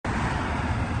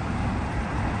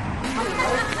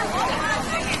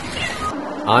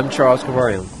I'm Charles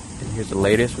Cavarium, and here's the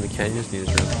latest from the Canyons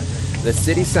newsroom. The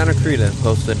city of Santa Clarita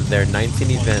hosted their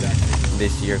 19th event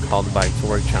this year called Bike to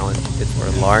Work Challenge. It's where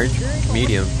large,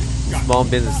 medium, and small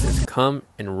businesses come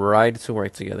and ride to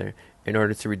work together in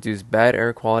order to reduce bad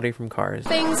air quality from cars.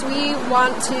 Things we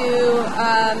want to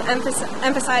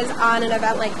emphasize on an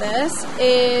event like this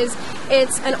is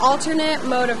it's an alternate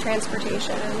mode of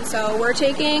transportation. So we're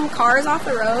taking cars off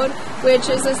the road, which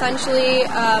is essentially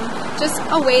just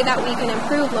a way that we can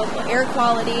improve local air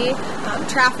quality,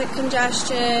 traffic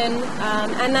congestion,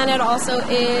 and then it also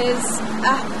is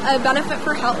a benefit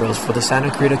for health. For the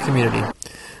Santa Clarita community.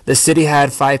 The city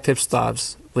had 5 pit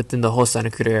stops within the whole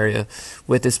Santa Clarita area,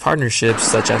 with its partnerships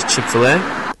such as Chick-fil-A,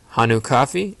 Hanu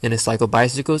Coffee, and his Cycle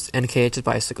Bicycles, and KH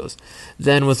Bicycles.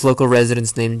 Then with local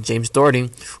residents named James Doherty,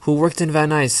 who worked in Van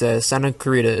Nuys, says Santa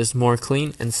Clarita is more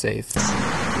clean and safe.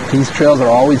 These trails are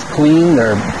always clean,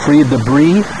 they're free of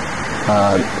debris.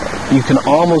 You can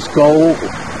almost go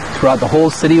throughout the whole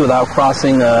city without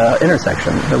crossing an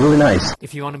intersection. They're really nice.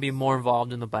 If you want to be more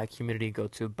involved in the bike community, go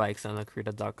to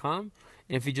bikesantaclarita.com.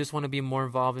 And if you just want to be more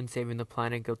involved in saving the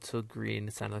planet, go to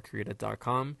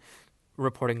greensantaclarita.com.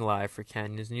 Reporting live for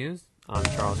Canyons News, I'm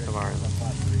Charles Cavaro.